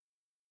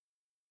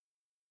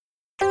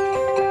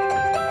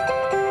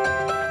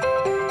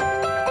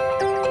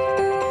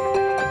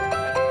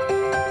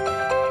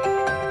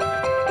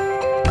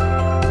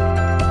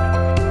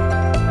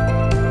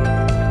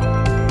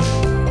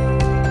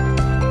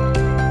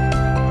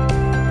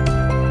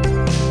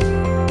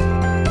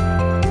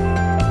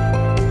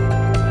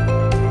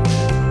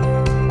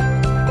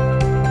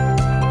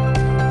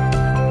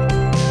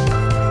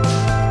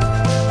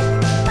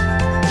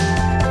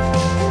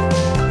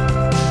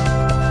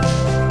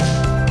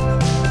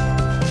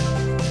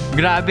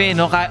Grabe,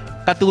 no?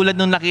 Katulad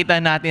nung nakita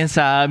natin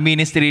sa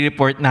ministry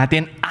report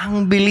natin,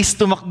 ang bilis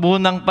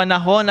tumakbo ng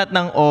panahon at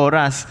ng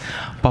oras.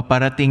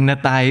 Paparating na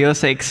tayo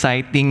sa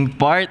exciting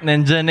part.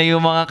 Nandyan na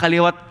yung mga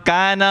kaliwat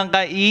kanang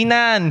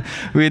kainan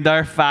with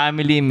our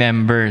family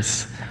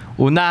members.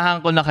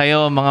 Unahan ko na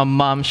kayo, mga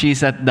momshies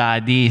at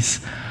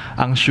daddies.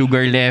 Ang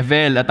sugar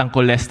level at ang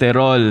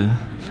cholesterol,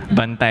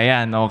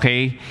 bantayan,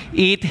 okay?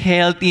 Eat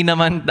healthy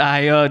naman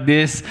tayo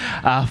this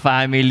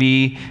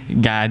family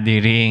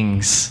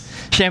gatherings.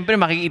 Siyempre,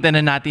 makikita na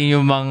natin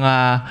yung mga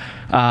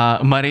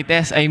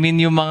marites.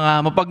 Yung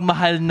mga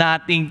mapagmahal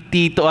nating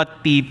tito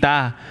at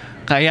tita.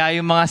 Kaya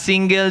yung mga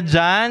single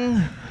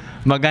dyan,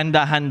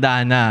 maganda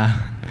handa na.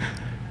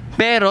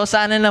 Pero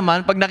sana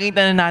naman, pag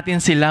nakita na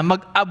natin sila,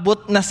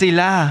 mag-abot na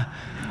sila.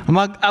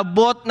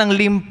 Mag-abot ng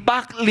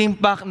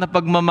limpak-limpak na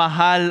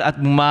pagmamahal at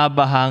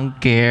bumabahang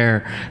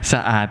care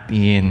sa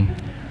atin.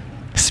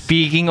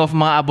 Speaking of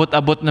mga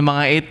abot-abot na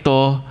mga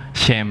ito,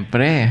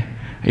 siyempre,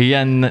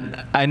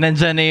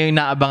 nandyan na yung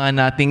inaabangan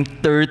nating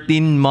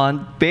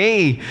 13-month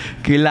pay.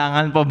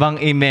 Kailangan pa bang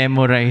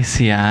i-memorize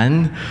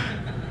yan?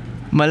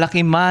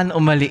 Malaki man o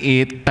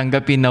maliit,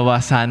 tanggapin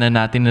nawa sana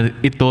natin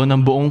ito ng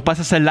buong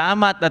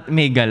pasasalamat at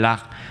may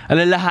galak.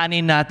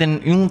 Alalahanin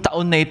natin yung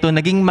taon na ito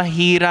naging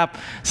mahirap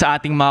sa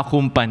ating mga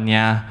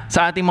kumpanya,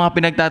 sa ating mga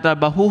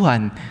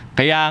pinagtatrabahuhan.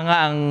 Kaya nga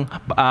ang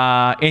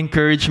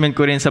encouragement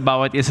ko rin sa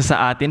bawat isa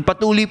sa atin,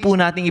 patuloy po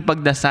nating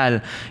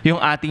ipagdasal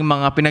yung ating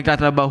mga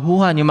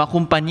pinagtatrabahuhan, yung mga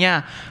kumpanya,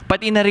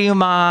 pati na rin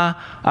yung mga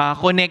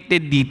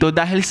connected dito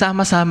dahil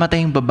sama-sama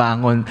tayong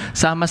babangon,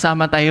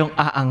 sama-sama tayong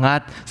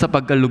aangat sa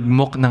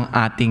pagkalugmok ng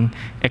ating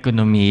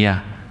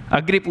ekonomiya.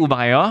 Agree po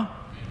ba kayo?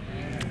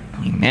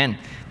 Amen.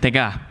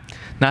 Teka,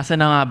 nasa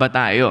na nga ba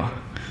tayo?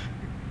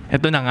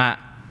 Ito na nga.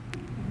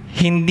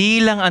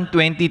 Hindi lang ang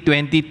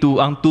 2022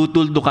 ang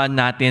tutuldukan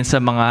natin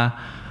sa mga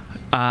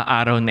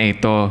araw na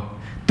ito.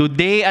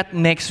 Today at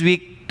next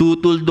week,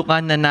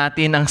 tutuldukan na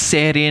natin ang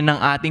serye ng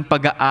ating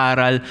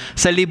pag-aaral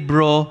sa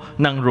libro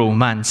ng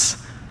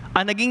Romans.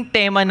 Ang naging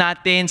tema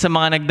natin sa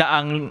mga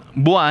nagdaang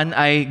buwan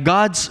ay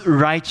God's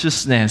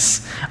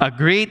Righteousness, a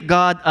great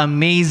God,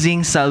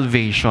 amazing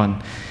salvation.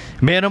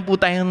 Meron po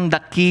tayong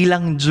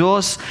dakilang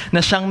Diyos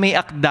na siyang may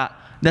akda,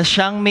 na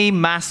siyang may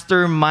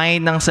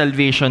mastermind ng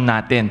salvation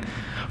natin.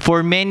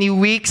 For many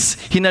weeks,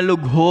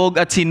 hinalughog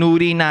at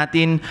sinuri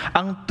natin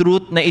ang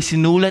truth na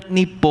isinulat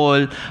ni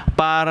Paul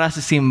para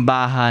sa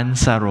simbahan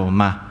sa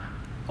Roma.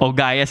 O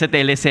gaya sa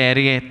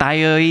teleserye,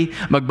 tayo'y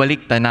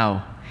magbalik tanaw.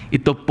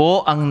 Ito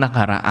po ang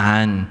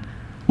nakaraan.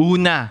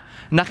 Una,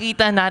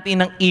 nakita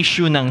natin ang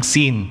issue ng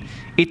sin.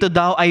 Ito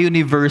daw ay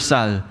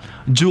universal.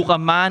 Jew ka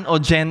man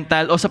o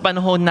Gentile o sa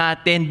panahon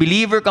natin,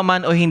 believer ka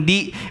man o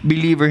hindi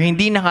believer,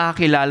 hindi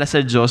nakakilala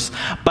sa Diyos,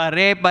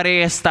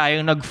 pare-parehas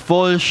tayong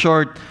nag-fall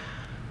short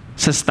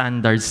sa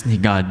standards ni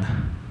God.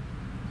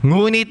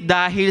 Ngunit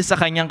dahil sa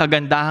kanyang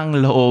kagandahang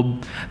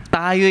loob,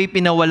 tayo'y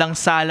pinawalang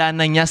sala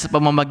na niya sa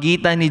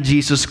pamamagitan ni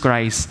Jesus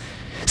Christ.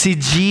 Si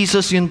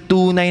Jesus yung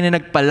tunay na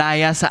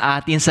nagpalaya sa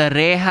atin sa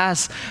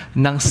rehas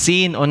ng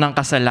sin o ng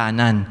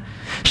kasalanan.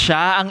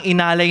 Siya ang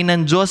inalay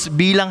ng Diyos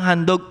bilang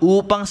handog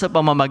upang sa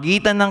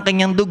pamamagitan ng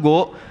kanyang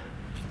dugo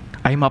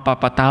ay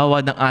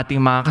mapapatawad ang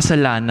ating mga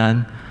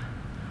kasalanan,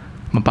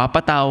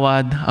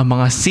 mapapatawad ang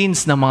mga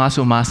sins ng mga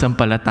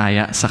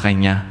sumasampalataya sa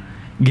Kanya.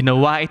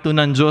 Ginawa ito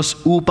ng Diyos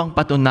upang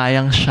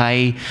patunayang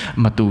siya'y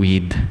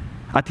matuwid.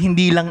 At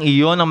hindi lang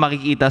iyon ang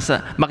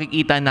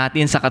makikita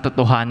natin sa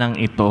katotohanan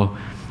ito.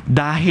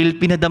 Dahil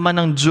pinadama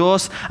ng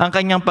Diyos ang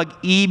kanyang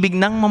pag-ibig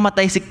nang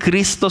mamatay si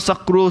Kristo sa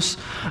krus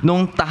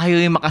nung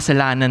tayo'y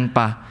makasalanan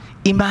pa.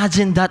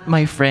 Imagine that,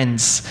 my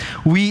friends.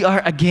 We are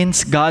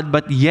against God,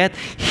 but yet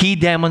He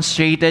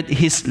demonstrated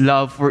His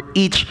love for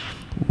each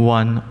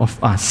one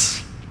of us.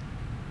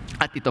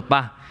 At ito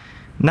pa,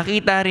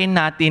 nakita rin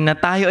natin na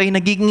tayo ay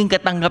nagiging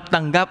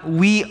katanggap-tanggap.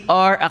 We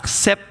are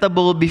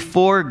acceptable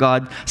before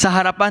God sa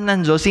harapan ng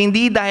Diyos,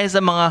 hindi dahil sa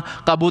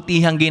mga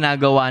kabutihang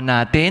ginagawa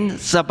natin,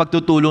 sa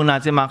pagtutulong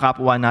natin sa mga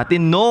kapwa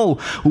natin.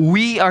 No,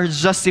 we are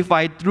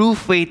justified through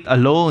faith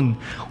alone.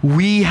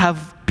 We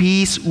have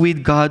peace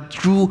with God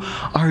through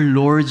our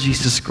Lord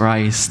Jesus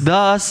Christ.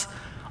 Thus,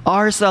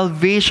 our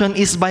salvation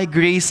is by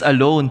grace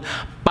alone.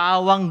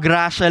 Pawang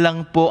grasya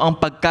lang po ang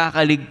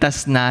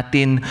pagkakaligtas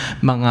natin,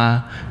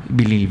 mga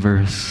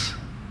believers.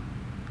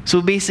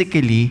 So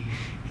basically,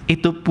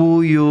 ito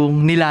po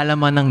yung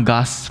nilalaman ng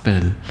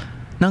gospel,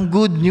 ng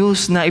good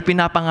news na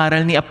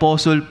ipinapangaral ni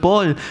Apostle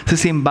Paul sa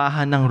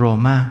simbahan ng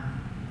Roma.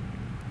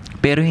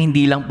 Pero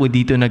hindi lang po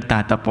dito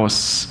nagtatapos.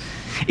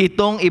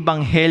 Itong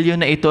ebanghelyo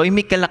na ito ay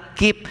may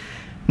kalakip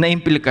na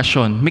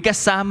implikasyon, may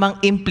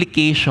kasamang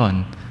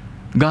implication,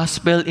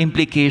 gospel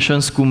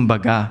implications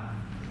kumbaga.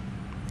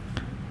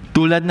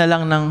 Tulad na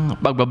lang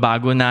ng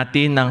pagbabago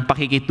natin ng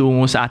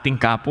pakikitungo sa ating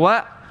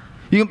kapwa,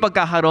 yung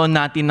pagkakaroon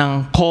natin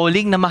ng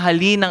calling na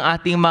mahalin ng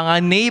ating mga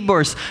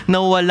neighbors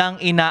na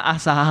walang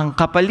inaasahang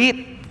kapalit.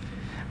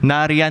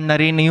 Nariyan na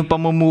rin yung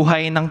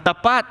pamumuhay ng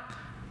tapat,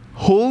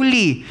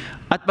 holy,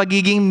 at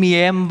pagiging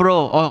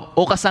miyembro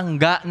o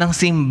kasangga ng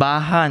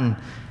simbahan.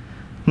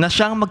 na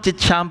siyang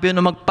magche-champion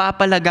o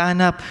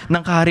magpapalaganap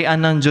ng kaharian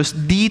ng Diyos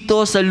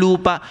dito sa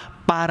lupa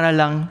para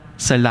lang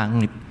sa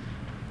langit.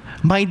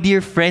 My dear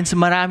friends,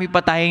 marami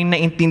pa tayong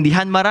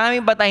naintindihan,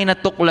 marami pa tayong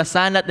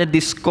natuklasan at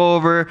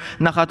na-discover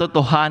na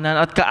katotohanan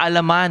at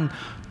kaalaman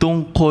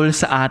tungkol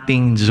sa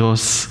ating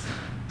Diyos.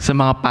 Sa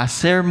mga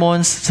past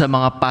sermons, sa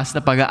mga past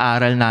na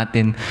pag-aaral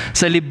natin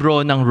sa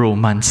libro ng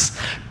Romans.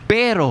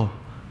 Pero,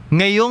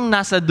 ngayong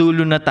nasa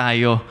dulo na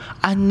tayo,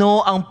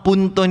 ano ang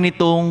punto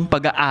nitong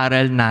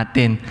pag-aaral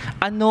natin?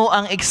 Ano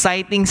ang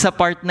exciting sa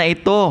part na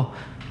ito?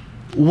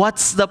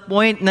 What's the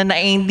point na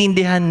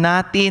naiintindihan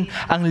natin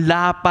ang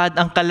lapad,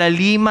 ang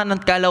kalaliman, ang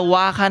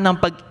kalawakan ng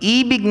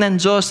pag-ibig ng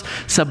Diyos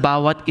sa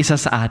bawat isa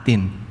sa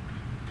atin?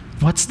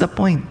 What's the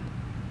point?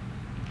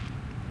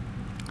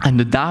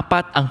 Ano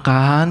dapat ang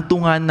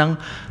kahantungan ng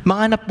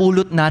mga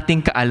napulot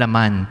nating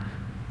kaalaman?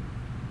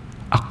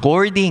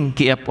 According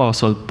kay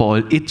Apostle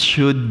Paul, it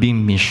should be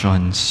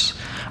missions.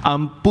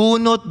 Ang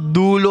punot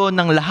dulo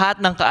ng lahat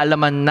ng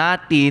kaalaman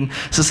natin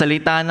sa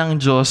salita ng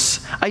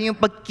Diyos ay yung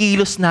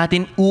pagkilos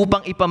natin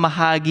upang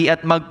ipamahagi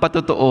at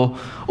magpatotoo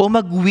o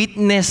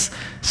mag-witness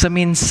sa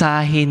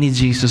mensahe ni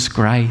Jesus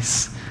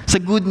Christ, sa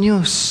good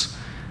news.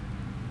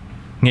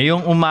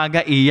 Ngayong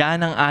umaga,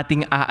 iyan ang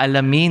ating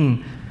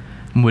aalamin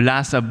mula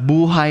sa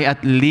buhay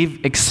at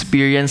live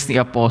experience ni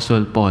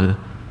Apostle Paul.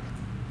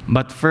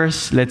 But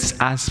first, let's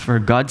ask for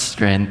God's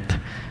strength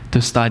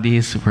to study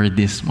His Word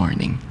this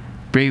morning.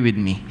 Pray with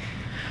me.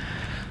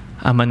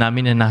 Ama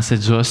namin na nasa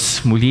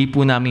Diyos, muli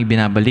po namin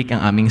binabalik ang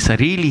aming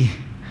sarili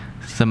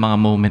sa mga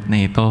moment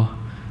na ito.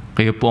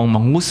 Kayo po ang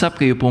mangusap,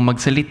 kayo po ang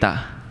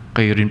magsalita,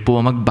 kayo rin po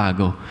ang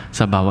magbago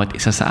sa bawat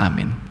isa sa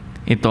amin.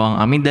 Ito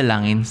ang aming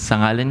dalangin sa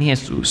ngalan ni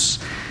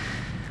Jesus.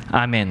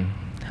 Amen.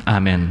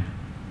 Amen.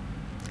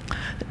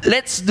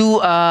 Let's do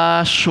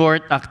a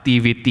short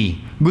activity.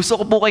 Gusto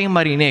ko po kayong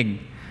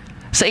marinig.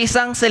 Sa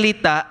isang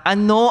salita,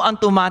 ano ang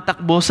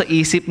tumatakbo sa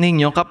isip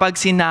ninyo kapag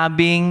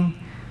sinabing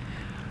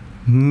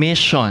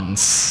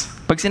missions?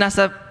 Pag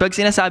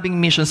sinasabing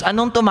missions,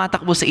 anong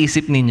tumatakbo sa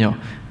isip ninyo?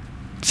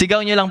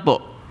 Sigaw nyo lang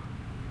po.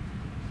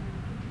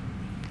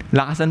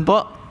 Lakasan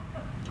po.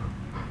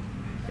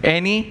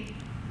 Any?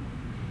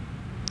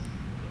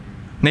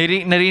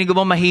 Narinig ko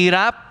ba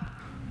mahirap?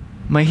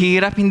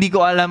 Mahirap, hindi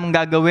ko alam ang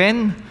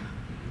gagawin.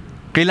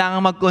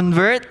 Kailangan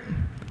mag-convert?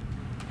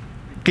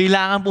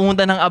 Kailangan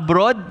pumunta ng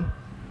abroad?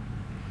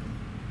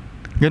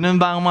 Ganun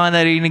ba ang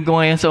mga narinig ko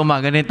ngayon sa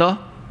umaga nito?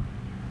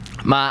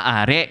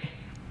 Maaari.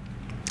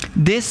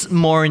 This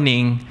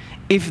morning,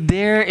 if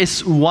there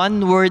is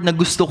one word na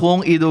gusto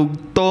kong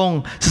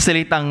idugtong sa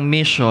salitang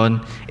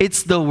mission,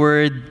 it's the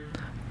word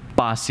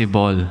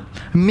possible.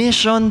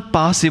 Mission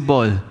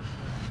possible.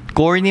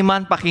 Corny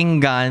man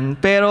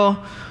pakinggan, pero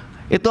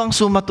ito ang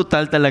suma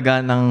total talaga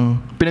ng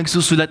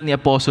pinagsusulat ni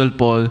Apostle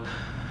Paul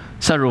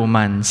sa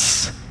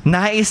Romans.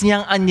 Nais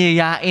niyang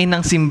anyayain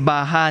ng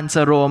simbahan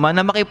sa Roma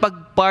na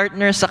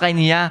makipag-partner sa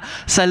kanya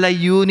sa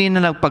layunin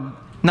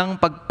ng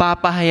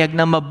pagpapahayag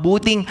ng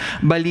mabuting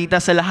balita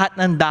sa lahat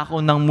ng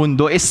dako ng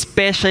mundo,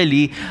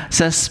 especially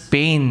sa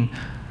Spain,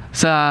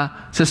 sa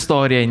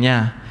storya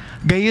niya.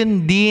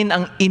 Gayon din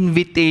ang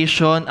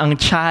invitation, ang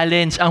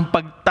challenge, ang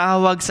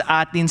pagtawag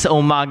sa atin sa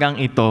umagang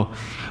ito.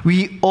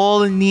 We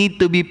all need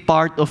to be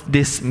part of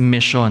this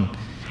mission.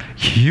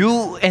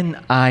 You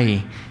and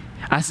I,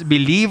 as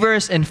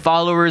believers and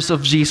followers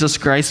of Jesus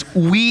Christ,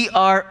 we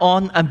are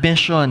on a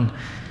mission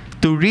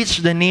to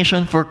reach the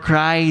nation for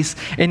Christ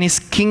and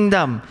His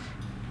kingdom.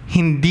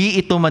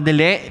 Hindi ito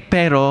madali,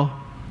 pero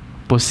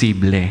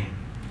posible.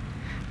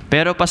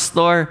 Pero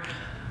Pastor,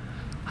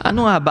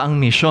 ano nga ba ang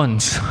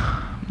missions?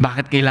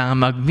 Bakit kailangan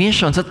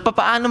mag-missions? At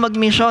paano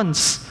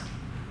mag-missions?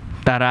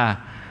 Tara,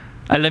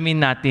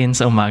 alamin natin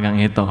sa umagang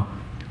ito.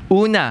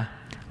 Una,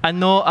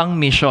 ano ang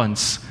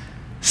missions?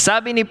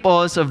 Sabi ni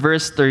Paul sa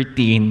verse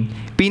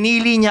 13,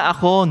 pinili niya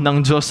ako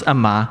ng Diyos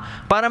Ama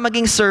para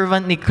maging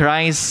servant ni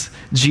Christ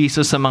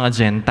Jesus sa mga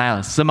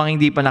Gentiles, sa mga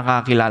hindi pa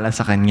nakakilala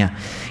sa Kanya.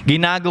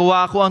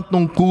 Ginagawa ko ang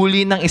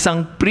tungkulin ng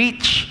isang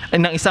priest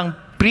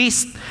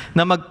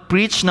na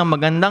mag-preach ng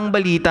magandang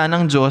balita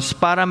ng Diyos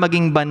para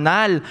maging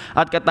banal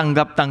at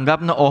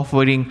katanggap-tanggap na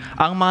offering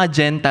ang mga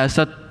Gentiles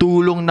sa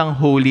tulong ng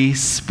Holy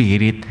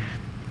Spirit.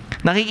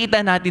 Nakikita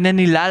natin na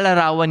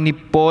nilalarawan ni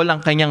Paul ang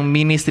kanyang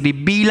ministry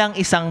bilang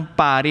isang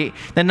pari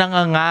na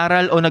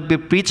nangangaral o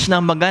nagpe-preach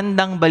ng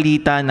magandang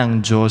balita ng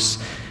Diyos.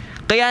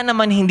 Kaya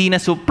naman hindi na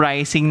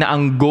surprising na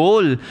ang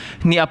goal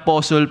ni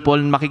Apostle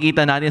Paul,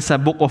 makikita natin sa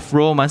Book of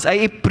Romans,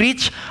 ay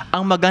i-preach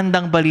ang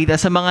magandang balita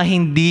sa mga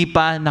hindi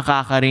pa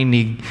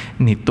nakakarinig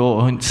nito,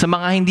 sa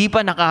mga hindi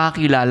pa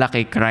nakakakilala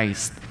kay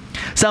Christ.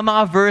 Sa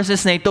mga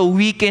verses na ito,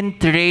 we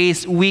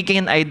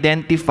can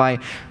identify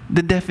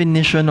the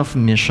definition of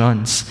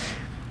missions.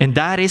 And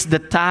that is the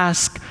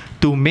task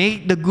to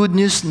make the good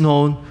news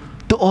known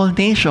to all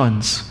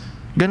nations.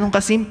 Ganun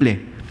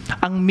kasimple.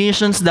 Ang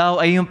missions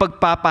daw ay yung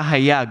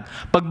pagpapahayag,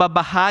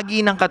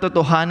 pagbabahagi ng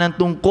katotohanan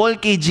tungkol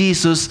kay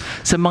Jesus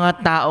sa mga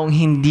taong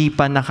hindi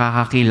pa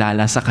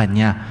nakakakilala sa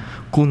Kanya,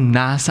 kung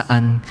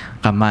nasaan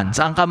ka man,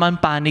 saan ka man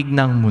panig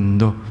ng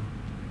mundo.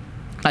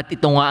 At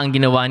ito nga ang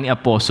ginawa ni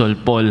Apostle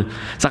Paul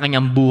sa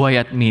kanyang buhay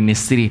at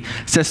ministry.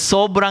 Sa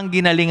sobrang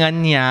ginalingan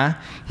niya,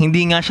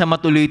 hindi nga siya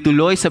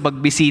matuloy-tuloy sa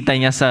pagbisita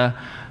niya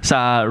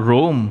sa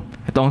Rome.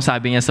 Ito ang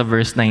sabi niya sa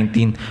verse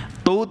 19.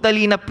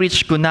 Totally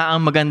na-preach ko na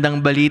ang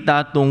magandang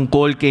balita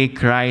tungkol kay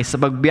Christ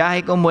sa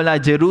pagbiyahe ko mula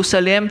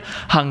Jerusalem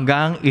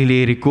hanggang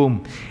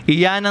Illyricum.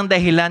 Iyan ang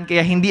dahilan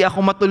kaya hindi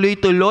ako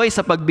matuloy-tuloy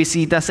sa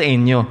pagbisita sa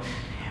inyo.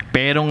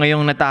 Pero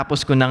ngayong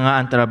natapos ko na nga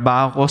ang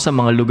trabaho ko sa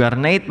mga lugar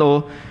na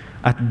ito,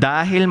 at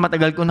dahil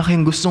matagal ko na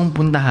kayong gustong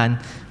puntahan,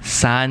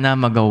 sana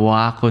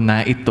magawa ko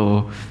na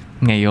ito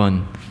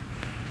ngayon.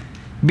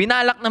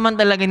 Binalak naman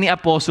talaga ni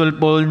Apostle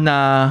Paul na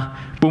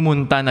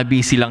pumunta, na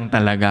busy lang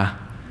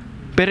talaga.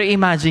 Pero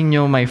imagine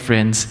nyo, my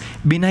friends,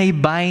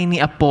 binaybay ni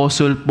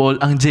Apostle Paul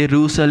ang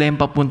Jerusalem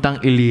papuntang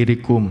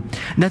Illyricum.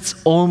 That's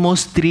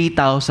almost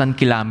 3,000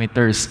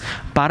 kilometers.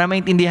 Para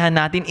maintindihan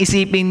natin,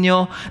 isipin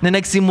nyo na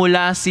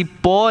nagsimula si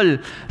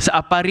Paul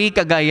sa Apari,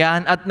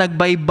 Cagayan at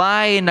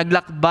nagbaybay,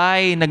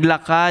 naglakbay,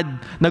 naglakad,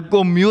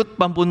 nag-commute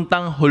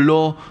papuntang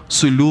Jolo,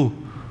 Sulu.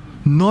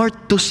 North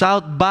to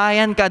south,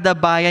 bayan kada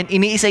bayan,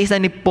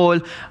 iniisa-isa ni Paul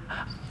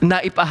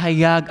na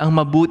ipahayag ang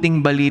mabuting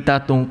balita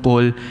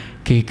tungkol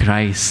kay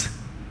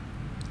Christ.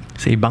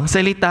 Sa ibang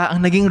salita,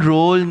 ang naging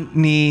role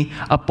ni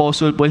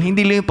Apostle Paul,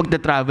 hindi lang yung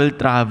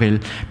pagta-travel,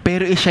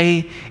 pero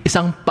siya'y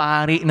isang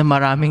pari na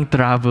maraming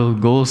travel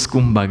goals,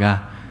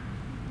 kumbaga.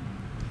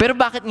 Pero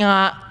bakit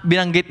nga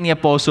binanggit ni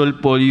Apostle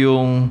Paul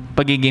yung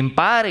pagiging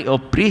pari o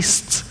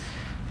priests?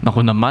 Naku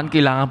naman,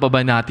 kailangan pa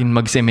ba natin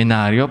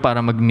mag-seminaryo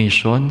para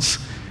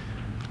mag-missions?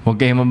 Huwag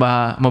kayo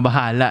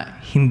mabahala.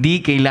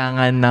 Hindi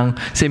kailangan ng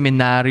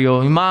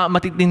seminaryo, yung mga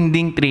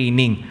matitinding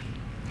training.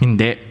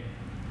 Hindi.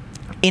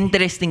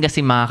 Interesting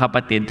kasi mga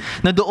kapatid,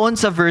 na doon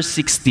sa verse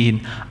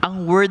 16,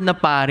 ang word na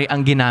pare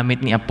ang ginamit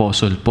ni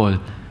Apostle Paul.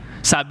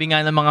 Sabi nga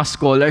ng mga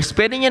scholars,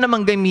 pwede niya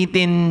namang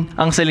gamitin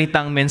ang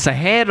salitang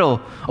mensahero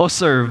o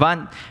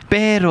servant,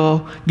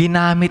 pero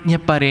ginamit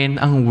niya pa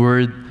rin ang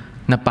word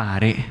na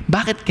pare.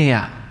 Bakit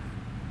kaya?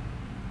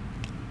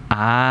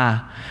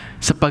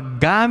 Sa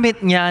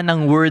paggamit niya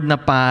ng word na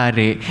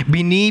pare,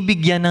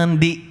 binibigyan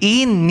ng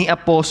diin ni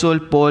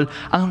Apostle Paul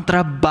ang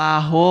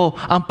trabaho,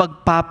 ang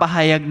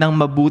pagpapahayag ng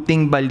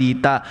mabuting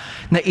balita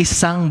na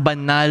isang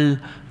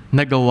banal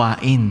na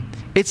gawain.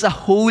 It's a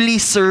holy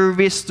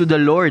service to the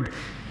Lord.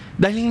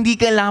 Dahil hindi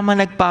ka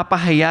lamang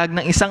nagpapahayag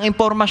ng isang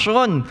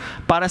impormasyon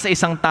para sa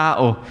isang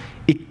tao.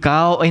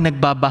 Ikaw ay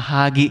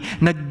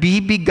nagbabahagi,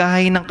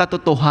 nagbibigay ng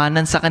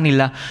katotohanan sa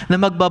kanila na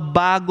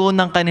magbabago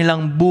ng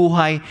kanilang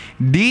buhay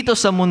dito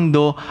sa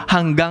mundo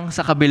hanggang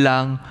sa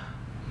kabilang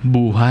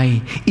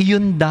buhay.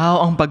 Iyon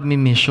daw ang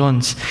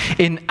pagmi-missions.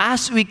 And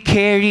as we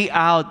carry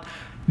out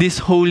this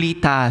holy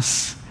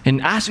task,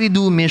 and as we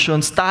do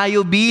missions,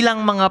 tayo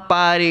bilang mga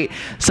pari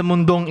sa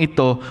mundong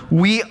ito,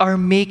 we are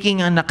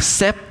making an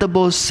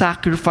acceptable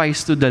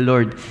sacrifice to the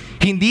Lord.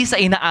 Hindi sa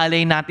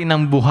inaalay natin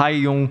ng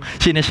buhay yung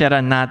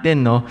sinasharean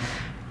natin, no?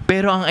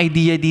 Pero ang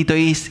idea dito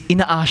is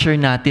ina-usher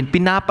natin,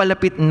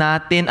 pinapalapit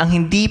natin ang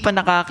hindi pa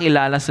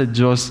nakakilala sa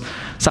Diyos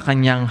sa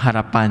kanyang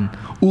harapan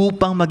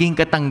upang maging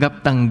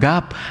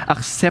katanggap-tanggap,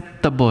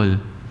 acceptable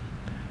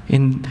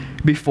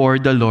before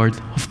the Lord.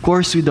 Of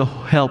course, with the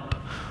help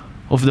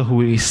of the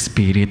Holy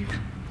Spirit.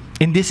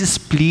 And this is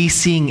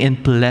pleasing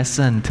and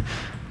pleasant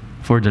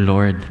for the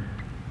Lord.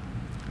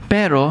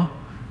 Pero,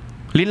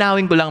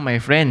 linawin ko lang, my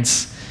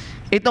friends,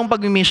 itong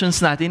pag-missions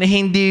natin,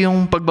 hindi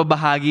yung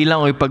pagbabahagi lang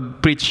o yung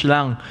pag-preach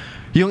lang.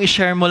 Yung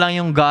i-share mo lang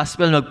yung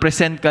gospel,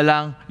 mag-present ka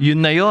lang, yun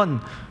na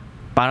yun.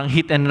 Parang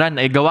hit and run,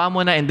 gawa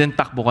mo na and then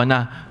takbo ka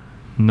na.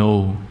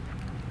 No.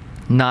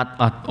 Not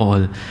at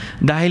all.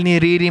 Dahil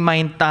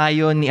nire-remind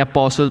tayo ni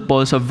Apostle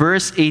Paul sa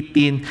verse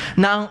 18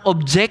 na ang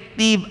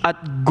objective at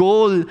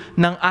goal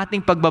ng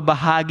ating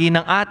pagbabahagi,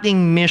 ng ating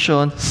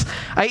missions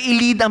ay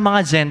i-lead ang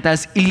mga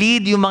Gentiles,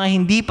 i-lead yung mga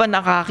hindi pa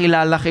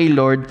nakakilala kay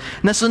Lord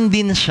na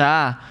sundin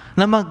siya,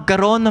 na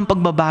magkaroon ng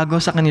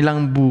pagbabago sa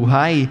kanilang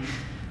buhay.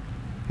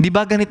 Di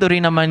ba ganito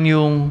rin naman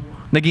yung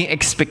naging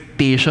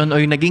expectation o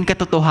yung naging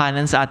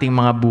katotohanan sa ating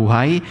mga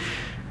buhay?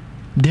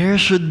 There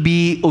should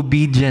be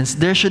obedience.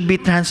 There should be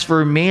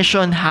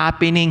transformation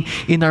happening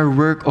in our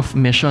work of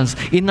missions,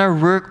 in our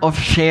work of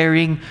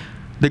sharing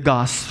the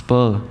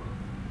gospel.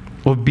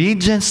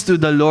 Obedience to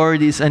the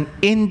Lord is an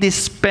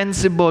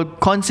indispensable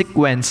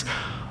consequence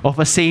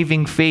of a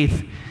saving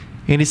faith.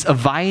 It is a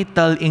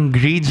vital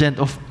ingredient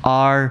of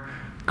our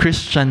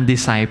Christian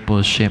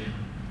discipleship.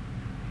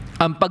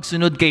 Ang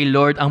pagsunod kay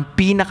Lord ang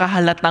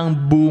pinakahalatang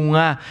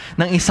bunga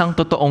ng isang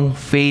totoong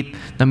faith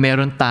na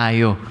meron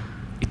tayo.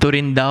 Ito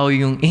rin daw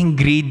yung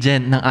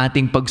ingredient ng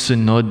ating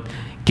pagsunod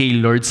kay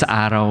Lord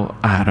sa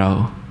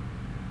araw-araw.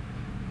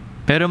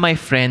 Pero my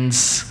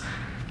friends,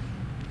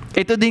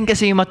 ito din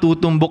kasi yung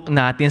matutumbok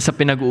natin sa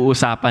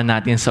pinag-uusapan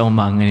natin sa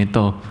umaga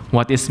nito.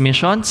 What is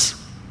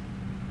missions?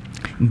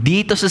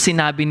 Dito sa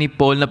sinabi ni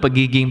Paul na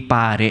pagiging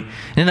pare,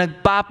 na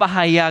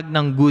nagpapahayag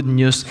ng good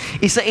news,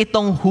 isa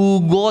itong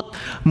hugot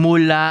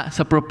mula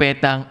sa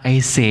propetang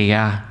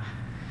Isaiah.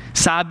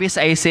 Sabi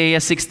sa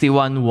Isaiah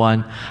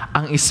 61:1,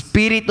 ang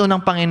Espiritu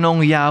ng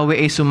Panginoong Yahweh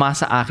ay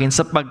sumasa akin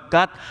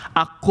sapagkat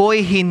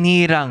ako'y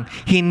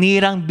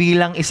hinirang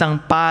bilang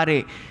isang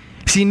pare.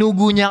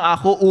 Sinugo niya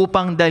ako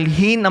upang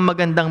dalhin ang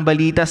magandang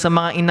balita sa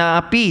mga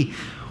inaapi,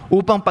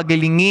 upang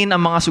pagalingin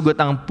ang mga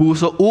sugatang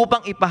puso,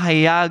 upang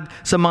ipahayag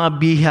sa mga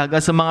bihag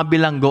at sa mga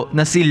bilanggo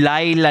na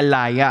sila'y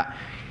lalaya.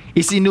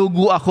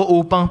 Isinugo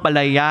ako upang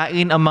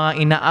palayain ang mga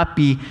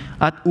inaapi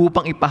at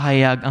upang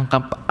ipahayag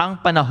ang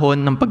panahon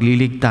ng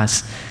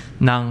pagliligtas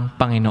ng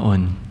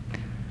Panginoon.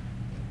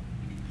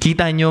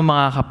 Kita nyo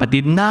mga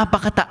kapatid,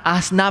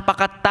 napakataas,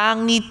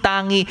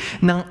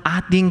 napakatangi-tangi ng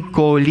ating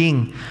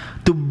calling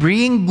to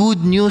bring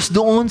good news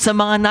doon sa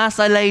mga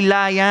nasa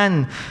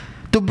laylayan,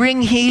 to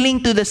bring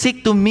healing to the sick,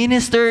 to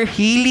minister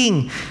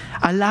healing.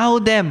 Allow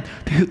them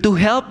to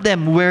help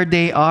them where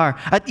they are.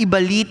 At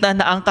ibalita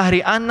na ang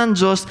kaharian ng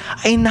Diyos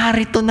ay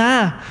narito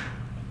na.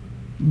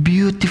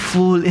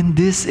 Beautiful, and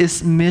this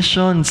is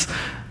missions,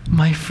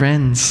 my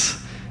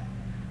friends.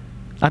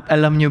 At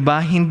alam nyo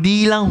ba,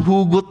 hindi lang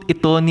hugot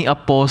ito ni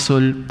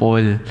Apostle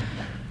Paul.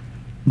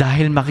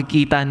 Dahil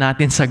makikita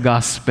natin sa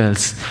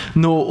Gospels,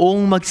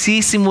 noong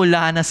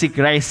magsisimula na si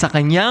Christ sa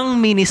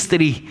kanyang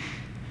ministry,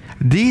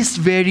 these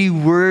very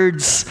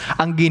words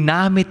ang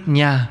ginamit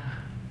niya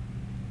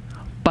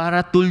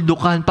para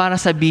tuldukan, para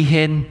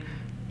sabihin,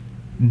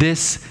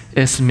 this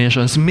is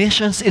missions.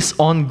 Missions is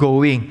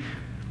ongoing.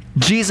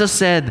 Jesus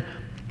said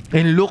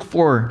in Luke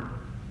 4,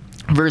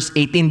 verse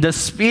 18, The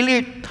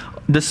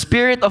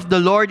Spirit of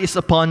the Lord is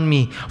upon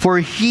me,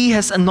 for He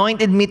has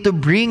anointed me to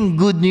bring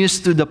good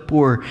news to the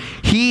poor.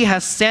 He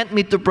has sent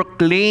me to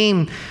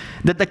proclaim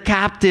that the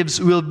captives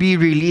will be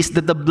released,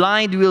 that the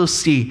blind will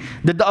see,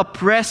 that the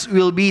oppressed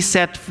will be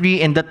set free,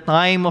 and the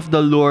time of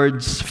the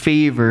Lord's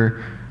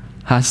favor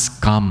has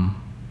come.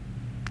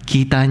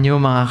 Kita nyo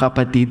mga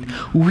kapatid,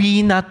 we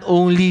not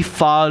only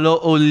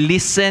follow o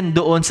listen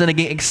doon sa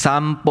naging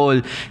example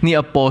ni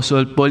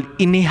Apostle Paul,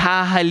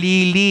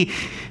 inihahalili,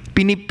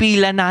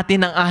 pinipila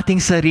natin ang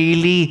ating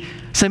sarili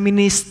sa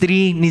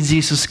ministry ni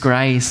Jesus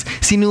Christ.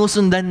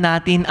 Sinusundan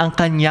natin ang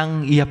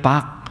kanyang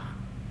yapak.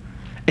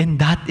 And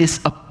that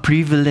is a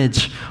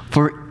privilege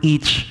for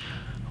each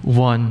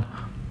one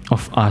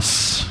of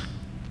us.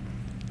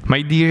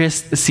 My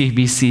dearest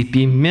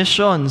CBCP,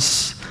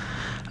 missions.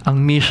 Ang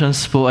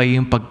missions po ay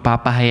yung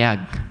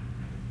pagpapahayag,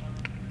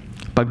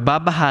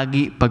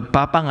 pagbabahagi,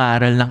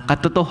 pagpapangaral ng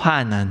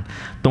katotohanan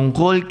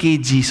tungkol kay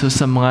Jesus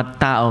sa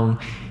mga taong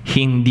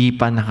hindi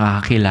pa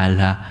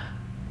nakakilala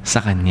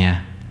sa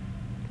Kanya.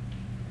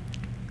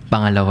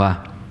 Pangalawa,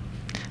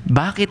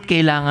 bakit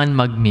kailangan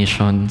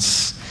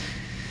mag-missions?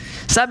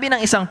 Sabi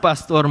ng isang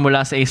pastor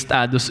mula sa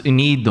Estados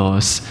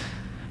Unidos,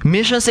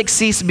 missions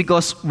exist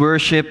because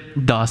worship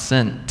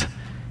doesn't.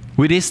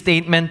 With this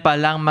statement pa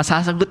lang,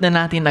 masasagot na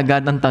natin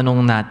agad ang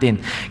tanong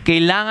natin.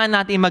 Kailangan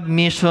natin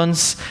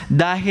mag-missions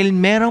dahil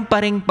meron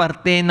pa ring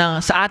parte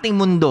sa ating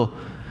mundo,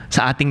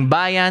 sa ating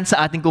bayan,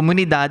 sa ating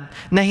komunidad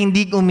na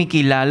hindi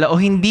kumikilala o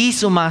hindi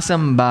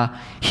sumasamba,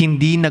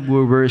 hindi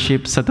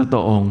nagwo-worship sa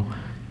totoong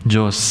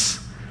Diyos.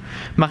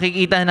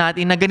 Makikita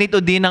natin na ganito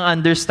din ang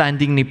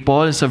understanding ni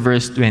Paul sa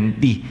verse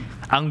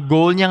 20. Ang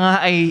goal niya nga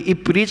ay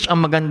i-preach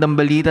ang magandang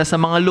balita sa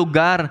mga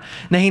lugar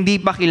na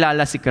hindi pa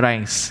kilala si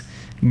Christ.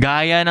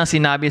 Gaya ng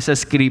sinabi sa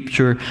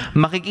Scripture,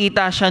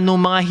 makikita siya ng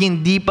mga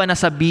hindi pa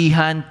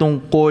nasabihan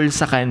tungkol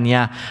sa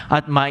Kanya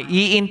at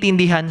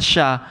maiintindihan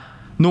siya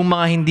ng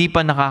mga hindi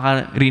pa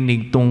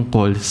nakakarinig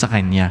tungkol sa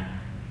Kanya.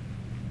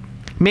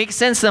 Make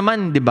sense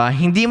naman, di ba?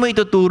 Hindi mo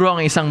ituturo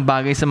ang isang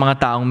bagay sa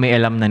mga taong may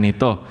alam na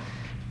nito.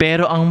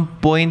 Pero ang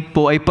point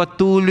po ay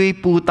patuloy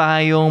po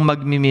tayong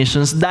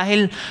magmi-missions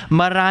dahil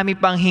marami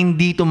pang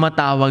hindi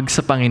tumatawag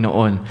sa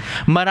Panginoon.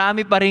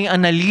 Marami pa rin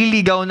ang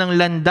naliligaw ng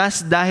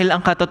landas dahil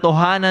ang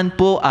katotohanan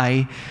po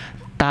ay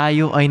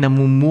tayo ay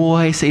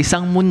namumuhay sa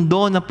isang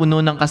mundo na puno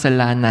ng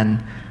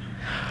kasalanan.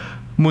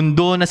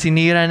 Mundo na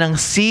sinira ng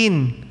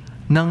sin,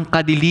 ng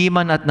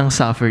kadiliman at ng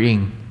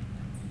suffering.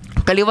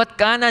 Kaliwat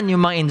kanan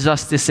yung mga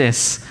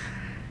injustices,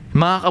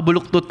 mga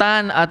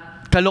kabuluktutan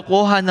at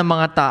kalokohan ng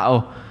mga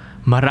tao.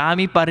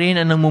 Marami pa rin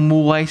ang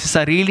namumuhay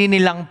sa sarili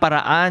nilang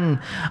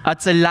paraan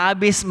at sa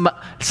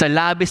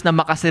labis na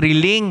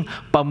makasariling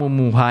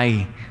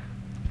pamumuhay.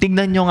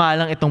 Tignan nyo nga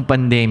lang itong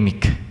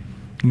pandemic.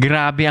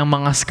 Grabe ang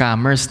mga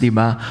scammers, di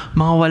ba?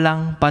 Mga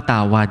walang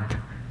patawad.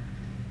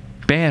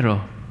 Pero,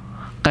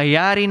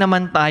 kaya rin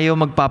naman tayo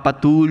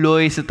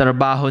magpapatuloy sa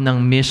trabaho ng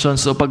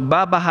missions o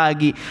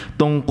pagbabahagi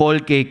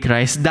tungkol kay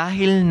Christ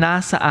dahil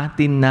nasa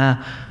atin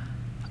na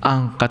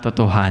ang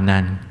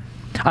katotohanan.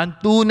 Ang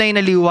tunay na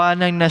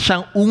liwanag na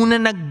siyang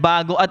una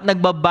nagbago at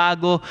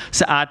nagbabago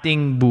sa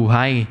ating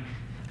buhay.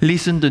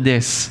 Listen to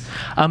this.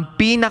 Ang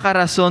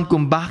pinakarason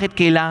kung bakit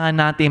kailangan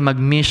natin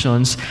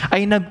mag-missions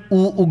ay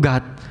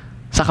nag-uugat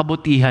sa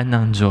kabutihan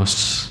ng Diyos.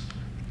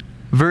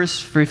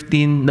 Verse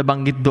 15,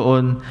 nabanggit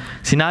doon,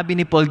 sinabi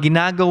ni Paul,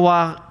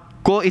 ginagawa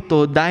ko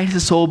ito dahil sa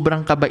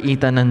sobrang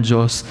kabaitan ng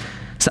Diyos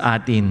sa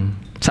akin.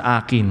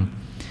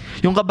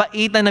 Yung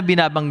kabaitan na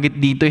binabanggit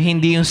dito,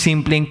 hindi yung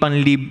simpleng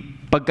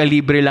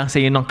pagkalibre lang sa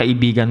iyo ng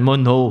kaibigan mo.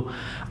 No.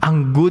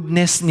 Ang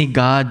goodness ni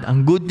God,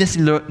 ang goodness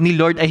ni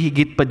Lord ay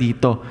higit pa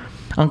dito.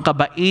 Ang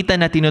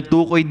kabaitan na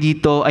tinutukoy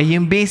dito ay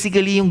yung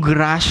basically yung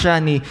grasya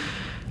ni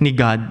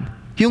God.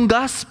 Yung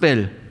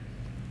gospel.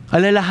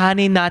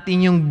 Alalahanin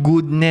natin yung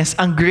goodness,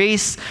 ang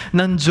grace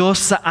ng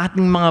Diyos sa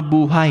ating mga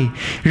buhay.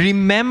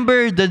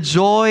 Remember the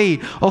joy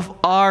of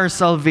our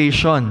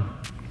salvation.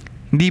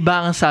 Di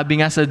ba ang sabi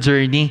nga sa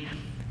journey,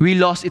 we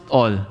lost it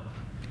all.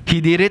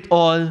 He did it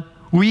all.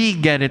 We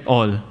get it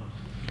all.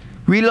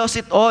 We lost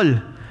it all.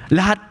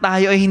 Lahat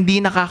tayo ay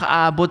hindi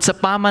nakakaabot sa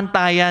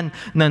pamantayan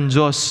ng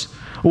Diyos.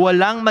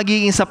 Walang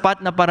magiging sapat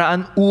na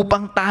paraan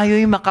upang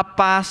tayo'y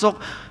makapasok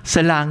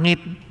sa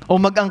langit o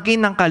mag-angkin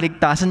ng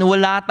kaligtasan.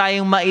 Wala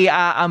tayong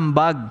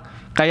maiaambag.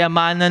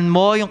 Kayamanan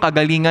mo, yung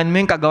kagalingan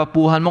mo, yung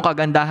kagawapuhan mo,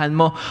 kagandahan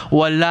mo,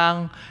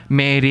 walang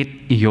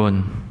merit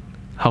iyon.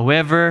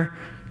 However,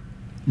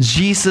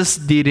 Jesus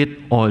did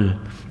it all.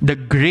 The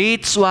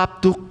great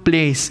swap took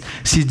place.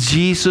 Si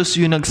Jesus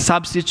yung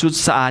nag-substitute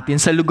sa atin,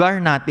 sa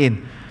lugar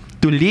natin.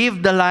 To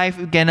live the life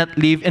we cannot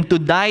live and to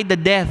die the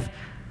death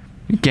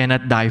we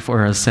cannot die for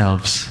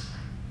ourselves.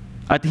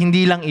 At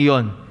hindi lang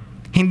iyon.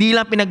 Hindi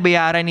lang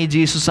pinagbayaran ni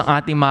Jesus ang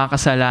ating mga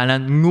kasalanan,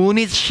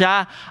 ngunit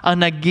siya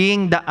ang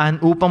naging daan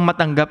upang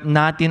matanggap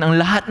natin ang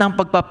lahat ng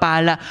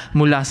pagpapala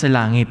mula sa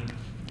langit.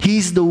 He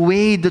is the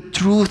way, the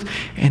truth,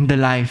 and the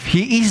life.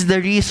 He is the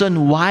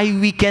reason why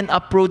we can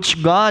approach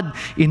God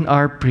in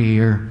our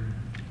prayer.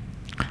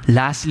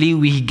 Lastly,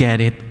 we get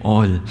it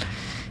all.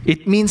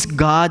 It means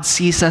God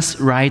sees us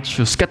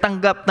righteous,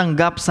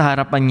 katanggap-tanggap sa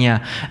harapan niya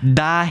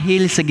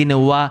dahil sa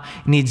ginawa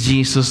ni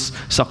Jesus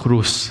sa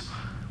krus.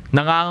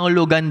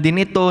 Nangangulugan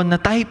din ito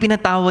na tayo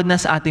pinatawad na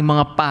sa ating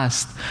mga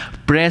past,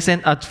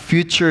 present at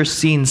future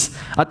sins.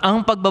 At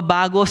ang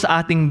pagbabago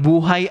sa ating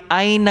buhay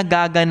ay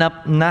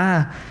nagaganap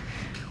na.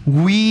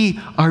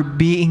 We are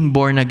being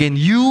born again.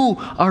 You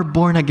are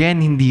born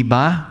again, hindi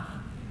ba?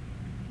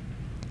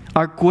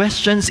 Our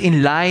questions in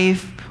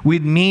life,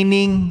 with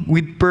meaning,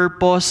 with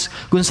purpose,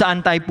 kung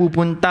saan tayo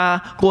pupunta,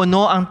 kung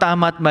ano ang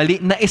tama at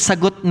mali,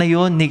 naisagot na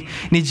yon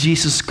ni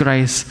Jesus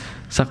Christ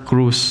sa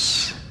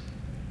krus.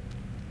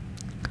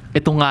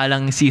 Ito nga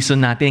lang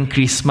season natin,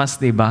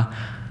 Christmas, di ba?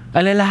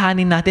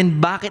 Alalahanin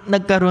natin, bakit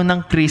nagkaroon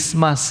ng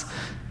Christmas?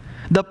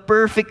 The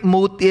perfect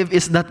motive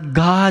is that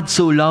God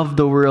so loved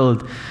the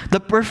world.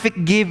 The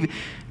perfect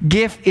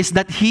gift is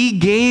that He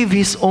gave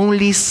His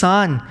only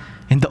Son.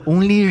 And the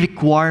only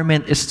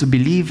requirement is to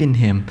believe in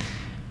Him.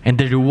 And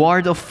the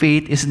reward of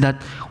faith is that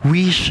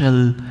we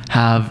shall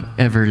have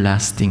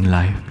everlasting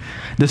life.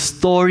 The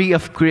story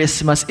of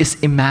Christmas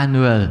is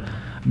Emmanuel,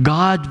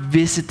 God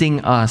visiting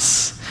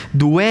us,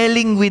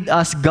 dwelling with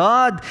us.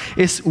 God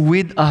is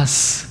with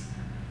us.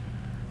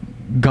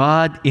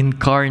 God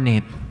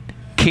incarnate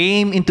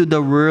came into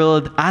the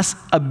world as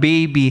a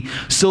baby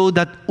so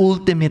that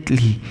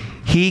ultimately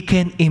He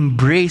can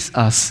embrace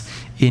us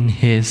in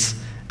His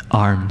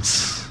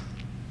arms.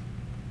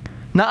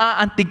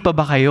 Naaantig pa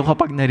ba kayo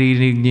kapag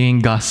naririnig niyo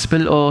yung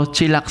gospel o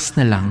chillax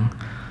na lang?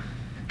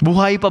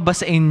 Buhay pa ba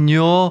sa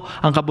inyo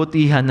ang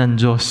kabutihan ng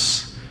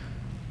Diyos?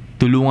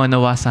 Tulungan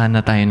nawa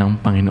sana tayo ng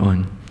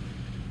Panginoon.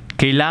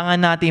 Kailangan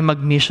natin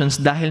mag-missions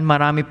dahil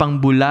marami pang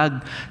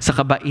bulag sa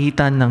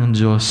kabaitan ng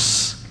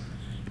Diyos.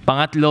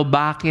 Pangatlo,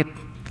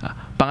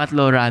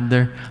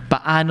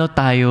 paano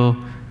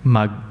tayo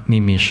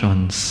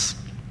mag-missions?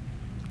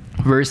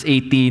 Verse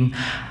 18,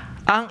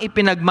 ang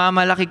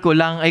ipinagmamalaki ko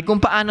lang ay kung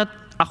paano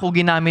ako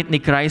ginamit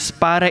ni Christ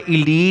para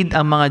i-lead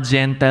ang mga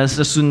Gentiles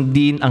na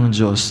sundin ang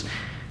Diyos.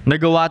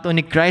 Nagawa to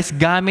ni Christ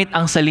gamit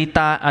ang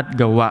salita at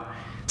gawa.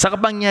 Sa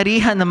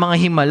kapangyarihan ng mga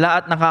himala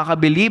at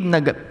nakakabilib na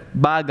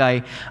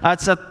bagay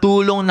at sa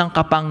tulong ng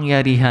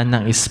kapangyarihan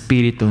ng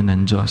Espiritu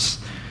ng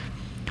Diyos.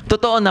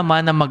 Totoo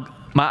naman na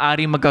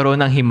maaari magkaroon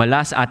ng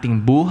himala sa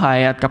ating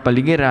buhay at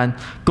kapaligiran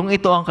kung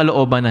ito ang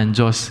kalooban ng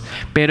Diyos.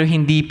 Pero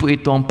hindi po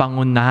ito ang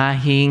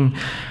pangunahing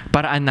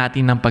paraan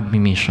natin ng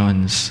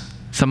pag-missions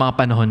sa mga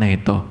panahon na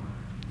ito.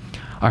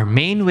 Our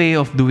main way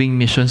of doing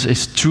missions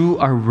is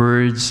through our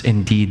words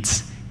and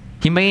deeds.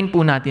 Himayin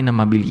po natin na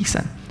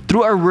mabilisan.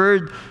 Through our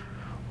word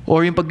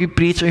or yung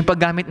pag-preach o yung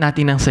paggamit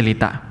natin ng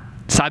salita.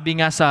 Sabi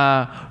nga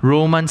sa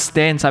Romans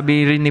 10,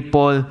 sabi rin ni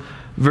Paul,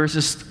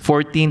 verses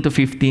 14 to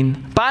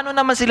 15, paano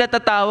naman sila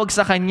tatawag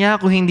sa Kanya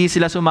kung hindi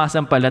sila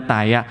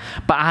sumasampalataya?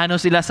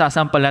 Paano sila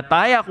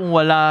sasampalataya kung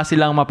wala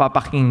silang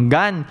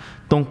mapapakinggan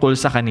tungkol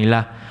sa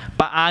kanila?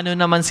 Paano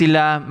naman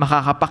sila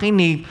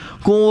makakapakinig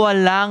kung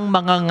walang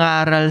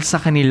mangangaral sa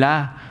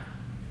kanila?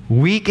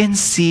 We can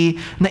see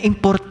na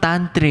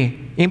importante,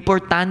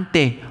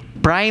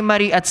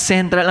 primary at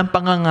central ang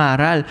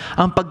pangangaral,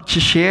 ang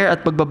pag-share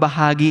at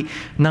pagbabahagi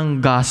ng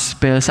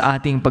gospel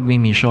sa ating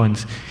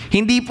pagmi-missions.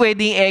 Hindi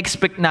pwedeng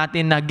i-expect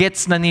natin na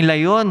gets na nila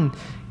yon.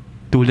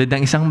 Tulad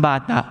ng isang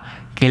bata,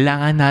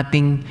 kailangan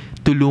nating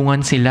tulungan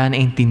sila na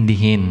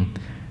intindihin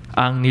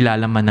ang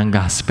nilalaman ng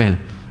gospel.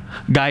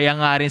 Gaya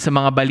nga rin sa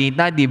mga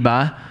balita, di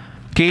ba?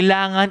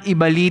 Kailangan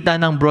ibalita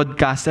ng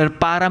broadcaster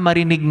para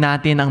marinig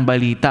natin ang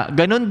balita.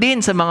 Ganon din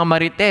sa mga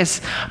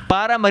marites.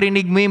 Para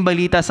marinig mo yung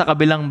balita sa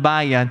kabilang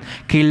bayan,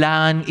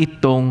 kailangan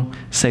itong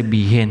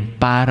sabihin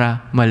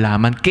para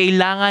malaman.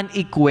 Kailangan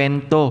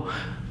ikwento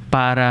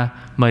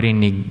para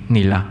marinig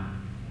nila.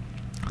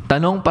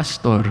 Tanong,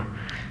 Pastor,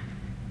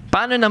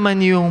 paano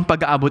naman yung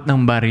pag-aabot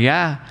ng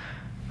barya?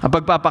 Ang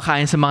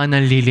pagpapakain sa mga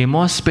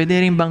nanlilimos,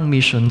 pwede rin bang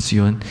missions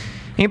yun?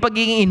 Yung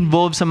pagiging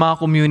involved sa mga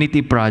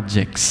community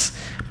projects.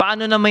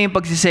 Paano naman yung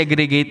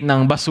pagsisegregate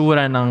ng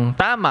basura ng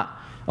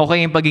tama? O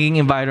kaya yung pagiging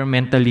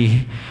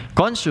environmentally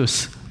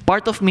conscious?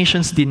 Part of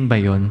missions din ba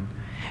yun?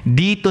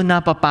 Dito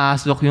na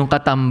papasok yung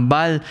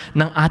katambal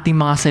ng ating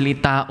mga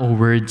salita o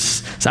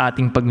words sa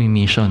ating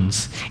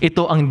pagmi-missions.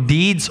 Ito ang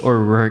deeds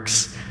or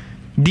works.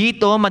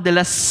 Dito,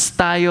 madalas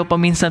tayo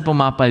paminsan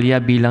pumapalya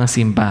bilang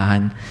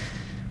simbahan.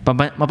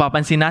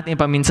 Mapapansin natin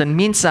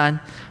paminsan-minsan,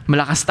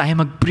 malakas tayo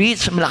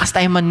mag-preach, malakas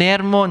tayo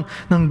manermon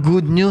ng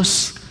good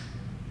news.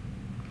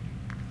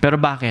 Pero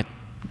bakit?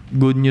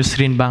 Good news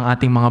rin ba ang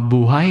ating mga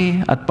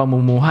buhay at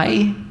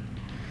pamumuhay?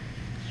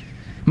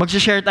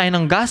 Mag-share tayo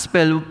ng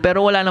gospel,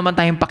 pero wala naman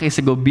tayong paki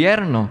sa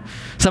gobyerno,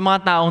 sa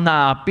mga taong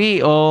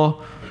naapi o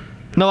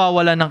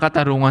nawawalan ng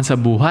katarungan sa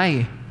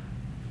buhay.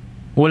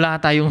 Wala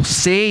tayong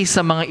say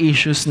sa mga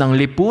issues ng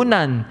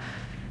lipunan,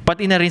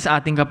 pati na rin sa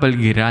ating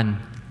kapaligiran.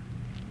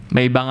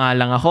 May iba nga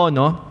lang ako,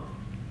 no?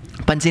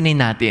 Pansinin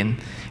natin,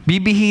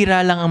 bibihira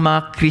lang ang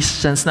mga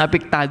Christians na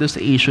apektado sa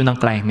issue ng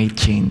climate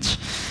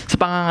change, sa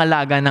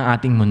pangangalaga ng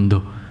ating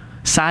mundo.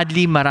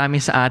 Sadly,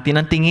 marami sa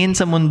atin, ang tingin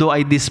sa mundo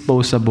ay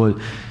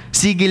disposable.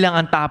 Sige lang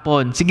ang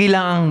tapon, sige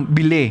lang ang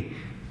bili.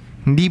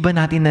 Hindi ba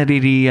natin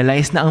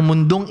nare-realize na ang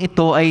mundong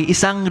ito ay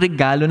isang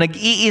regalo,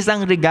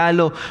 nag-iisang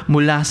regalo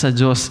mula sa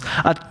Diyos?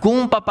 At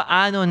kung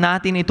papaano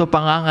natin ito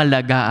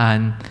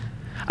pangangalagaan,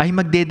 ay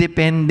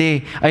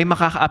magdedepende, ay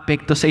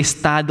makakaapekto sa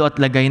estado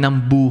at lagay ng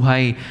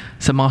buhay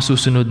sa mga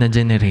susunod na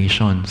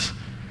generations.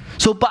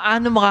 So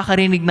paano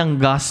makakarinig ng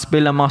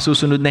gospel ang mga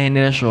susunod na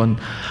henerasyon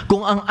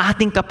kung ang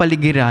ating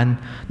kapaligiran,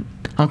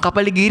 ang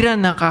kapaligiran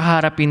na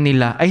kaharapin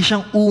nila ay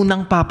siyang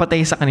unang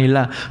papatay sa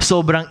kanila.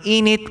 Sobrang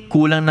init,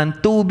 kulang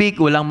ng tubig,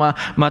 walang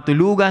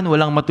matulugan,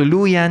 walang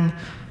matuluyan.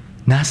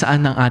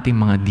 Nasaan ang ating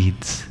mga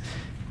deeds?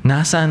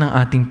 Nasaan ang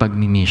ating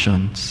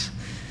pagmi-missions?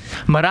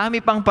 Marami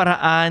pang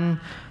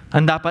paraan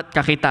ang dapat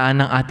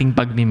kakitaan ng ating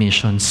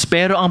pagmi-missions.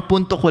 Pero ang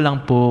punto ko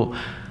lang po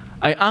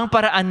ay ang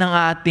paraan ng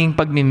ating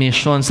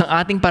pagmi-missions,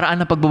 ang ating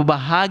paraan ng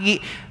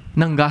pagbabahagi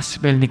ng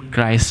gospel ni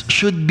Christ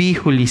should be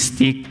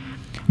holistic.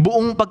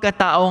 Buong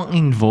pagkatao ang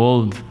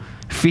involved.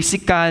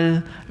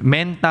 Physical,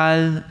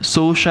 mental,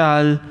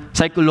 social,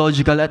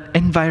 psychological, at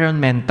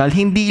environmental.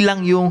 Hindi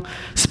lang yung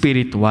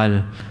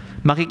spiritual.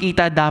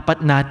 Makikita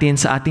dapat natin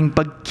sa ating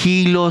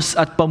pagkilos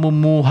at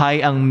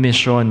pamumuhay ang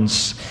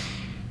missions.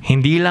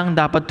 Hindi lang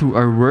dapat through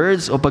our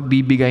words o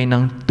pagbibigay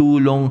ng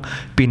tulong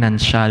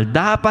pinansyal.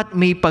 Dapat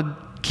may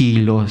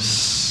pagkilos.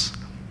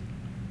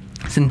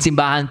 Sa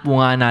simbahan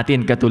po nga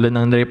natin, katulad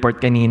ng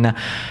report kanina,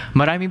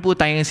 marami po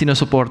tayong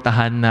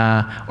sinusuportahan na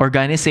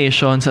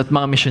organizations at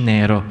mga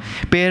misyonero.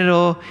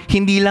 Pero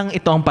hindi lang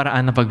ito ang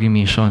paraan ng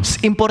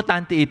pag-missions.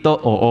 Importante ito,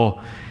 oo.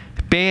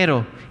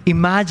 Pero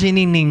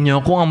imagine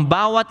ninyo kung ang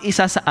bawat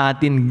isa sa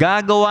atin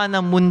gagawa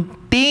ng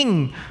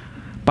munting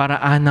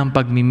paraan ng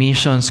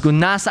pagmi-missions, kung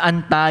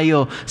nasaan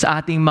tayo sa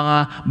ating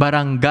mga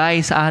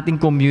barangay, sa ating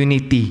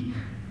community,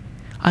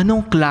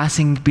 anong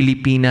klaseng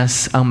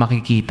Pilipinas ang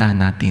makikita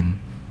natin?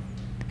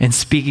 And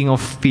speaking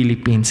of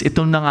Philippines,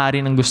 ito na nga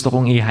rin ang gusto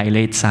kong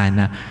i-highlight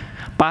sana.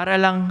 Para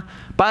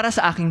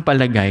sa aking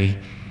palagay,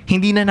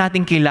 hindi na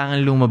natin kailangan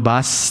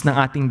lumabas ng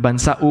ating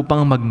bansa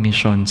upang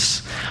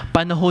mag-missions.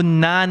 Panahon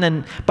na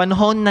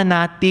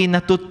natin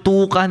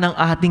natutukan ang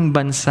ating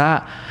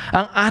bansa,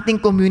 ang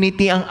ating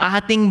community, ang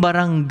ating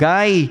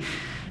barangay,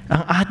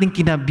 ang ating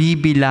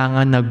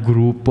kinabibilangan na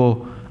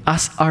grupo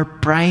as our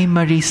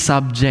primary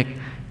subject,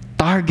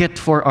 target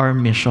for our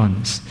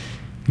missions.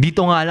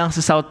 Dito nga lang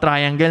sa South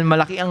Triangle,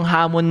 malaki ang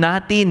hamon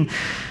natin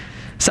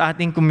sa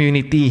ating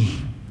community.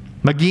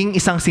 Maging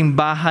isang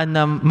simbahan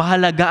na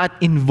mahalaga at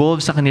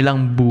involved sa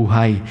kanilang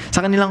buhay,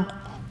 sa kanilang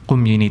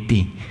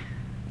community.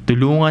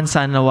 Tulungan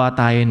sanawa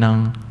tayo ng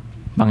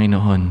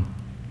Panginoon.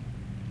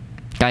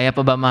 Kaya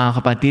pa ba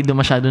mga kapatid,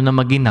 masyado na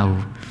maginaw?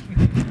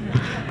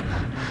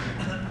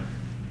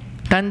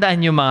 Tandaan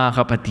niyo mga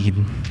kapatid,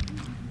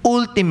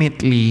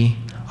 ultimately,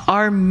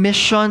 our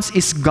missions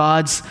is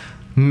God's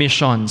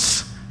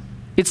missions.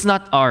 It's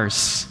not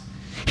ours.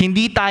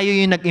 Hindi tayo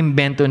yung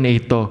nag-imbento na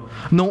ito.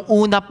 Nung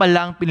una pa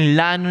lang,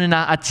 pinilano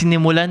na at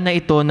sinimulan na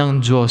ito ng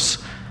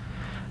Diyos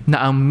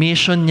na ang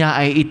mission niya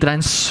ay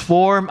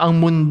i-transform ang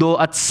mundo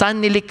at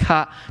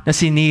sannilikha na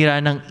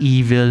sinira ng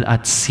evil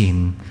at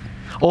sin.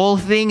 All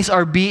things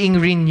are being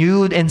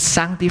renewed and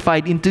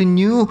sanctified into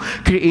new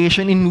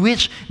creation in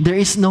which there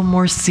is no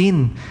more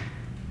sin.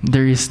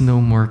 There is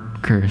no more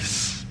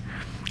curse.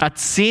 At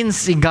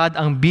since si God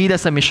ang bida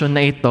sa mission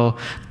na ito,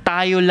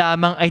 tayo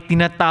lamang ay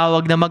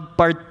tinatawag na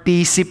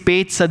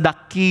mag-participate sa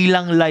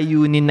dakilang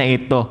layunin na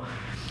ito.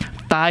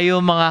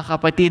 Tayo mga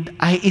kapatid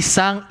ay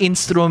isang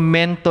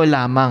instrumento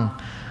lamang.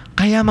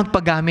 Kaya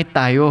magpagamit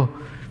tayo.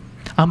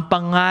 Ang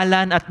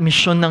pangalan at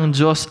misyon ng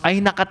Diyos ay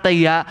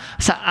nakataya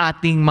sa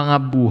ating mga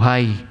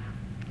buhay.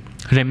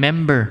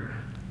 Remember,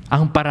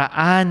 ang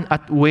paraan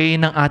at way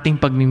ng ating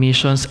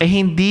pagmi-missions ay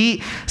hindi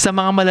sa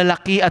mga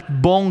malalaki at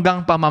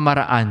bonggang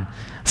pamamaraan.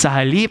 Sa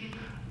halip,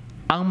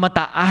 ang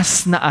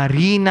mataas na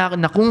arena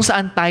na kung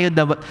saan tayo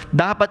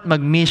dapat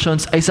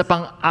mag-missions ay sa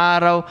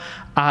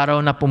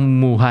pang-araw-araw na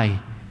pamumuhay.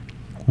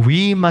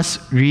 We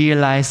must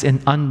realize and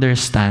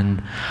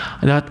understand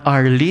that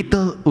our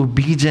little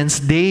obedience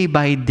day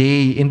by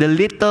day in the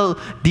little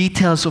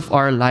details of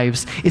our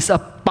lives is a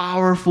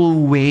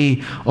powerful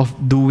way of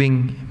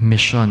doing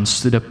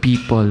missions to the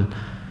people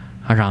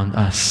around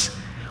us.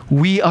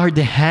 We are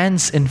the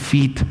hands and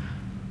feet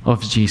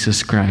of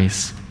Jesus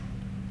Christ.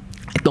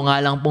 Ito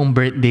nga lang pong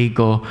birthday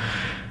ko.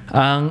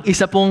 Ang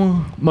isa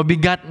pong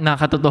mabigat na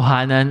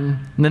katotohanan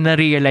na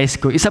na-realize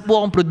ko, isa po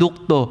akong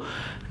produkto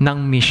ng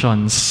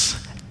missions.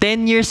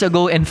 10 years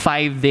ago and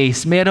 5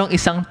 days, merong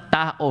isang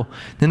tao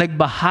na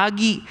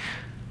nagbahagi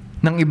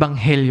ng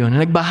ebanghelyo,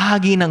 na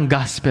nagbahagi ng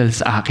gospel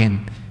sa akin.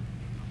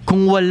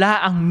 Kung wala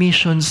ang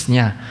missions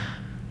niya,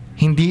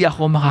 hindi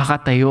ako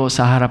makakatayo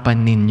sa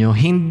harapan ninyo.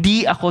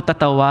 Hindi ako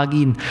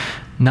tatawagin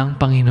ng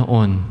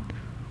Panginoon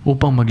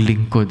upang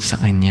maglingkod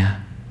sa Kanya.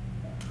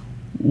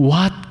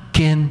 What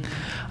can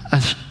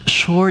a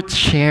short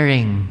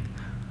sharing,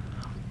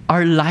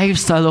 our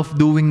lifestyle of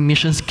doing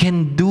missions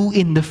can do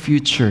in the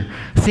future?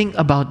 Think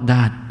about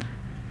that.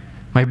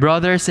 My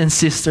brothers and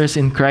sisters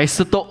in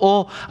Christ,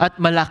 totoo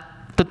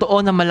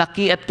na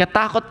malaki at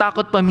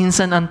katakot-takot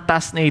paminsan ang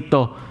task na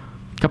ito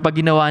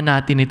kapag ginawa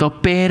natin ito,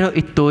 pero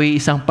ito'y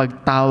isang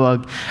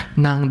pagtawag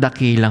ng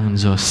dakilang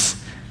Diyos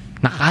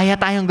na kaya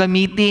tayong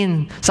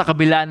gamitin sa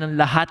kabila ng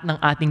lahat ng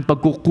ating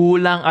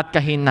pagkukulang at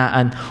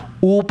kahinaan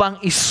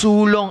upang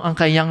isulong ang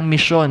kanyang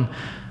misyon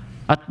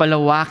at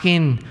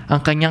palawakin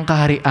ang kanyang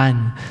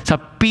kaharian sa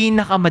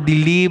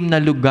pinakamadilim na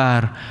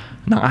lugar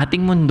ng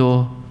ating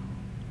mundo,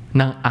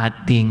 ng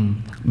ating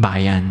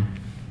bayan.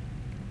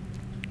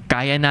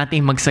 Kaya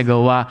nating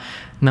magsagawa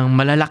ng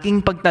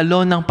malalaking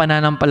pagtalon ng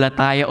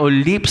pananampalataya o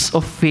leaps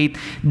of faith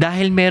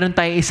dahil meron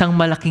tayo isang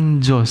malaking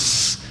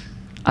Diyos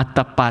at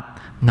tapat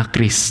na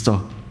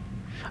Kristo.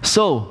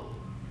 So,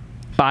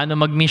 paano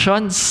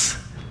mag-missions?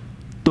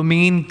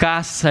 Tumingin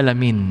ka sa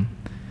salamin.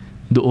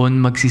 Doon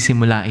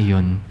magsisimula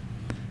iyon.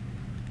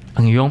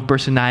 Ang iyong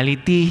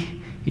personality,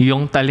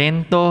 iyong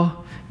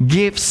talento,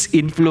 gifts,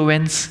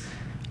 influence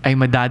ay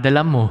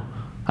madadala mo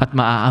at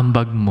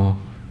maaambag mo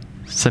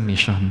sa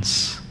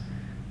missions.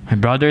 My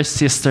brothers,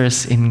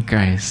 sisters in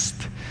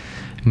Christ,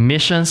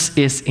 missions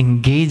is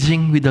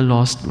engaging with the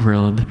lost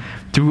world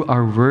through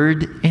our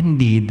word and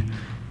deed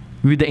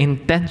with the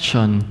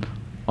intention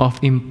of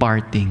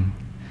imparting,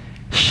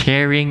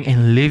 sharing,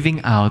 and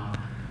living out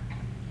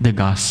the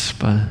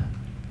gospel.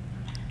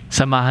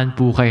 Samahan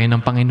po kayo ng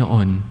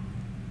Panginoon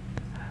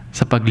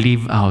sa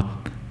pag-live out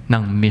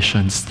ng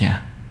missions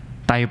niya.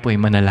 Tayo po ay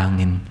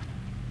manalangin.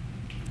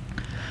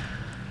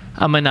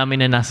 Ama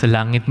namin na nasa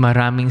langit,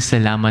 maraming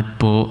salamat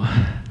po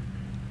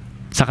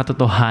sa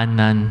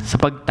katotohanan, sa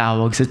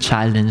pagtawag sa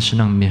challenge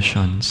ng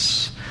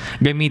missions.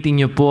 Gamitin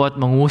niyo po at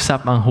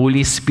mangusap ang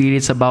Holy Spirit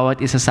sa bawat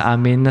isa sa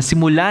amin na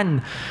simulan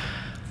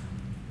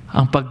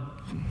ang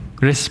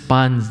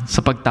pag-respond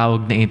sa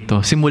pagtawag na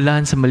ito.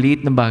 Simulan sa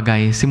maliit na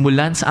bagay.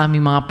 Simulan sa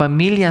aming mga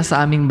pamilya,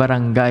 sa aming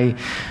barangay,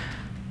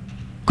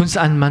 kung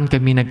saan man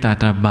kami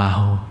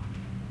nagtatrabaho.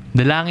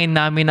 Dalangin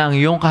namin na ang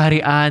iyong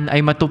kaharian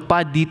ay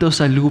matupad dito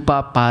sa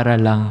lupa para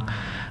lang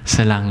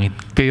sa langit.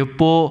 Kayo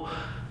po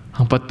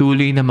ang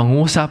patuloy na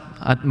mangusap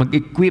at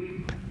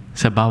mag-equip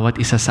sa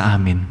bawat isa sa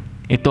amin.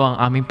 Ito ang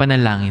aming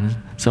panalangin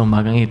sa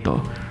umagang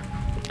ito.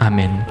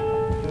 Amen.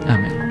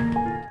 Amen.